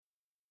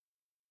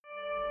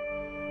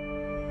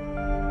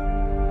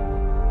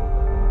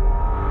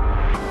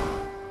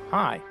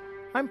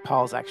I'm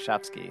Paul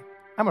Zakshevsky.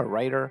 I'm a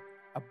writer,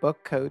 a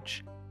book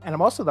coach, and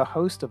I'm also the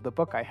host of the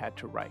book I had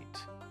to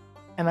write.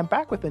 And I'm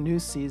back with a new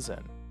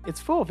season.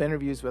 It's full of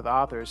interviews with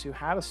authors who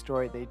had a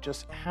story they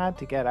just had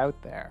to get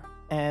out there.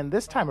 And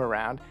this time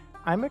around,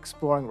 I'm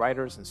exploring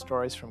writers and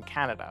stories from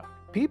Canada.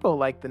 People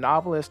like the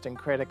novelist and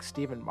critic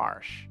Stephen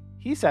Marche.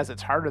 He says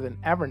it's harder than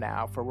ever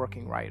now for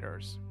working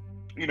writers.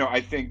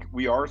 I think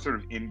we are sort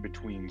of in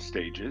between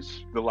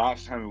stages. The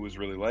last time it was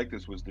really like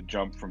this was the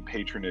jump from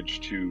patronage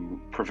to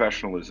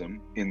professionalism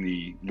in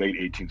the late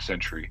 18th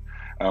century,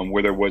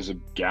 where there was a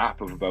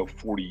gap of about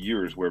 40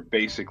 years where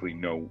basically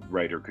no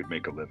writer could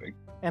make a living.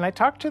 And I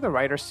talked to the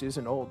writer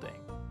Susan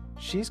Olding.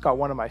 She's got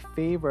one of my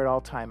favorite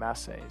all-time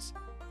essays.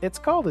 It's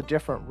called A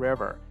Different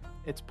River.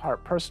 It's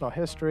part personal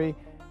history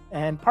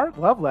and part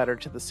love letter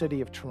to the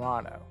city of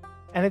Toronto.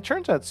 And it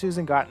turns out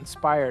Susan got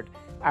inspired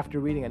after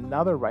reading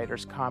another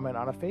writer's comment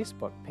on a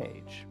Facebook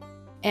page.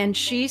 And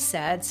she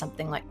said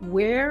something like,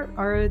 where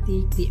are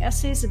the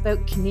essays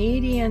about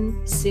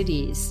Canadian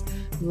cities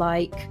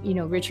like,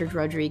 Richard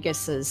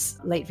Rodriguez's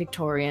Late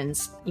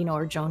Victorians,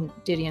 or Joan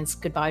Didion's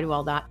Goodbye to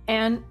All That?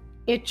 And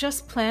it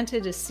just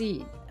planted a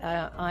seed.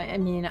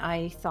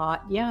 I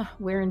thought, yeah,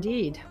 where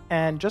indeed.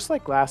 And just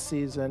like last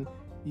season,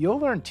 you'll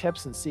learn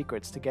tips and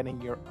secrets to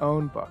getting your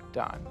own book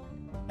done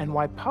and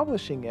why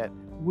publishing it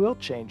will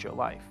change your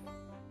life.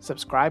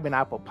 Subscribe in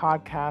Apple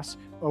Podcasts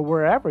or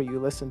wherever you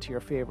listen to your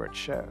favorite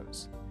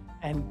shows.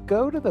 And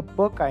go to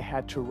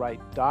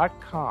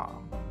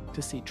thebookihadtowrite.com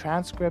to see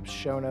transcripts,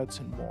 show notes,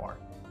 and more.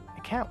 I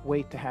can't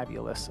wait to have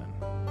you listen.